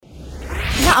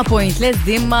Naqa pointless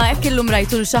dimma jekk illum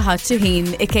rajtu xi ħadd xi ħin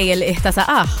ikejjel iħta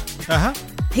saqaħ. Aha.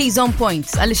 He's on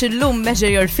points għaliex illum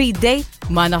measure your feet day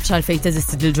ma nafx għalfejn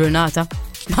teżisti dil-ġurnata.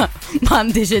 Ma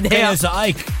għandix idea. Kejjel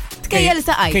saqajk. Tkejjel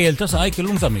saqajk. Kejjel ta' saqajk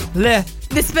illum zamil. Le,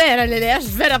 Nispera li għax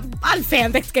vera għalfejn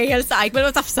għandek tkejjel saqajk,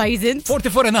 ma taf sajzint.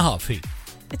 44 and a half.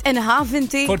 And half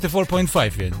inti.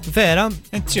 44.5 jien. vera,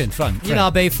 Int ċint, Frank. jina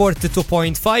bej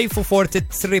 42.5 u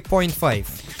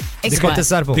 43.5. Dik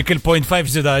il-tisarbu. Dik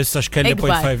il-0.5 zida issa xkelli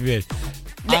Ikbar. 0.5 jien.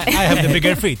 I have the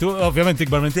bigger feet. Ovvjament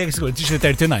ikbar minn tiegħek skont tixri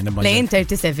 39 imma. Lejn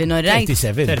 37, all right?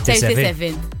 37.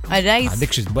 37, all right?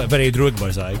 Dik xi vera jidru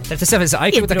ikbar saqajk. 37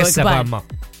 saqajk u dak is-seba' amma.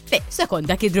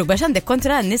 Sekonda kidruk biex għandek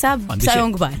kontra n-nisa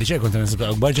b'sajon gbar. Diċe kont nisibqa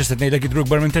gbar, ġest ngħidlek jidru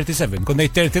ikbar minn 37. Kont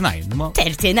ngħid 39, imma.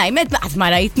 39, med laqas ma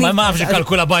rajtni. Ma nafx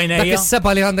kalkula Dak bajnejja.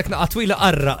 is-seba' li għandek naqa' twila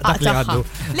qarra dak li għandu.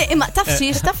 Le, imma taf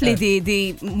xiex, taf li di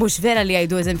mux vera li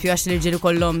għajdu eżempju għax li ġiru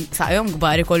kollom saqjom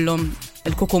gbar kollom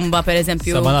il-kukumba per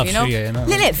eżempju. Sa ma nafx you know? jena.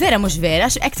 Le, vera mux vera,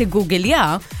 għax ek Google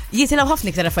ja, jitilaw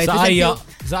ħafna iktar affarijiet.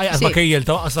 Saqajja, ma kejjel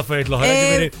ta' waqqa affarijiet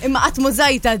l-oħra. Imma qatt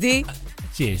mużajta di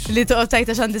Ċiex. li toqgħod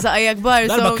tajta x'għandi saqajja kbar.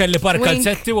 Darba kelli par wink.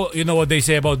 kalzetti u you know what they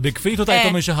say about big feet u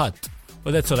tajtom minn xi ħadd.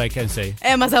 U that's all I can say.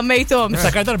 Ma sammejtom.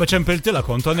 Sakar darba ċempiltila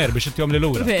kontoner biex ittihom li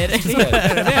lura.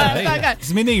 Vera.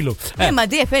 Zminilu. Ma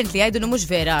di apparently għajdu mux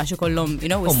vera xi kollhom, you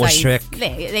know, U mhux is-sajt. hekk.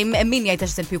 Le, min jgħid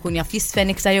għax esempio kun jaf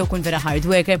jisfen iktar jew kun vera hard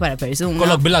worker para persuna.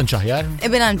 Kollok bilanċ aħjar.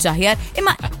 Bilan ċaħjar.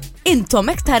 Imma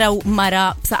intom hekk taraw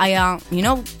mara b'saqajja, you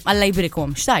know, Alla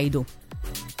jbrikom, x'tajdu?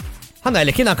 Ħanna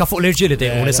li kien anka fuq l-irġieli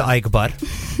dejjem nisaqaj kbar.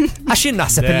 Għax jien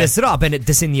naħseb il-niżraben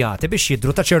iddisinjati biex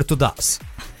jidru ta' ċertu daqs.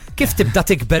 Kif tibda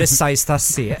tikber is-sajż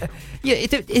tas-sieq?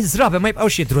 Iż-żraben ma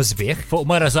jibqgħux jidru sbieħ. Fuq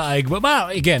mara saqajk, ma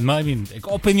again, ma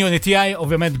opinjoni tiegħi,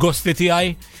 ovvjament gosti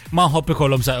tiegħi, ma nħobb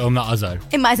ikollhom saqajhom naqażar.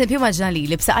 Imma eżempju maġna li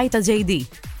b'saqaj ta' JD.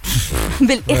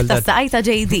 Bil-qiegħ ta' saqaj ta'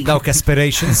 JD. Dawk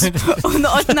aspirations. U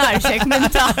noqgħod narxek minn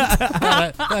taħt.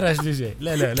 Nara x'diġej.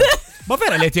 Le. Ma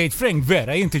vera li tgħid Frank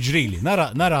vera jien tiġrili.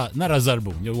 Nara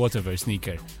żarbun jew whatever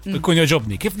sneaker. Ikun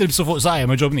joġobni. Kif nilbsu fuq saqajja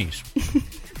ma ġobnix.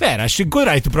 Vera, x'inkur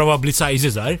rajtu probabbli sajż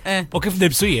iżgħar, u kif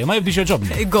nilbsu jien ma jibdix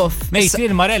joġobni. Goff.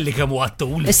 Ngħid Marelli kemm huwa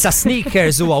attul. Issa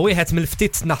sneakers huwa wieħed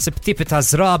mill-ftit naħseb tipi ta'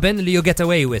 żraben li you get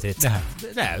away with it.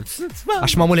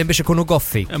 Għax magħmulin biex ikunu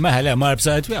goffi. Meħle, ma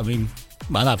rbsajt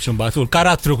ma nafx imbagħad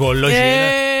l-karattru kollox.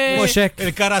 Mhux hekk.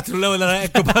 Il-karattru l-ewwel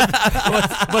ekku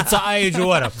bad saqajja ġu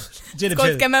wara.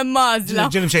 Kont kemm hemm mażla.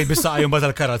 Ġilim xejn bis-saqajja mbagħad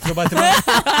tal-karattru.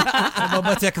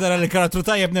 Mbagħad jekk nara l-karattru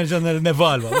tajjeb nerġa'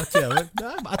 nevalwa.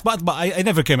 I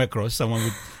never came across someone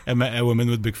with a woman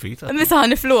with big feet. Nisa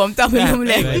nifluhom ta' minnhom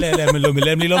le. Le, minnhom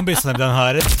lilhom biss nibda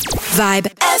nħares.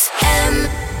 Vibe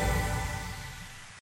FM.